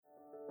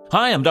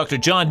Hi, I'm Dr.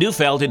 John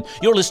Neufeld, and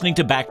you're listening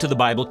to Back to the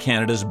Bible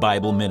Canada's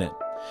Bible Minute.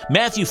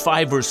 Matthew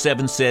 5 verse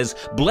 7 says,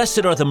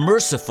 "Blessed are the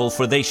merciful,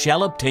 for they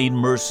shall obtain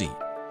mercy."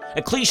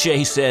 A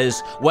cliche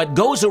says, what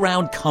goes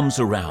around comes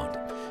around.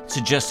 It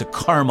suggests a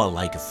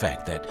karma-like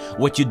effect, that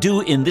what you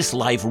do in this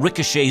life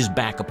ricochets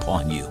back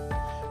upon you.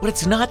 But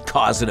it's not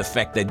cause and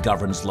effect that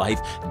governs life.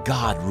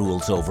 God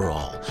rules over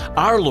all.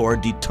 Our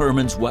Lord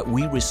determines what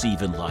we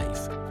receive in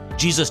life.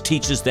 Jesus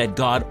teaches that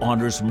God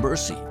honors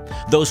mercy.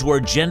 Those who are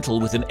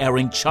gentle with an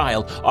erring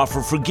child,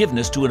 offer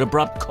forgiveness to an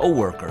abrupt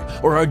coworker,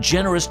 or are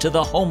generous to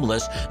the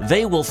homeless,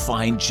 they will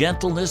find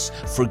gentleness,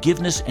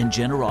 forgiveness, and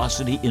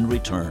generosity in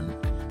return.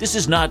 This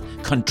is not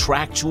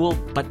contractual,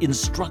 but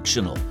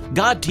instructional.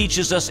 God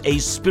teaches us a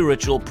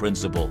spiritual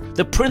principle.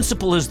 The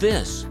principle is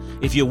this: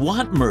 if you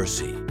want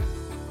mercy,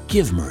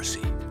 give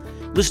mercy.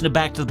 Listen to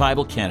Back to the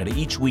Bible Canada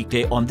each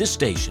weekday on this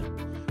station,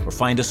 or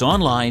find us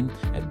online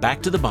at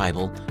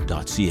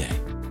backtothebible.ca.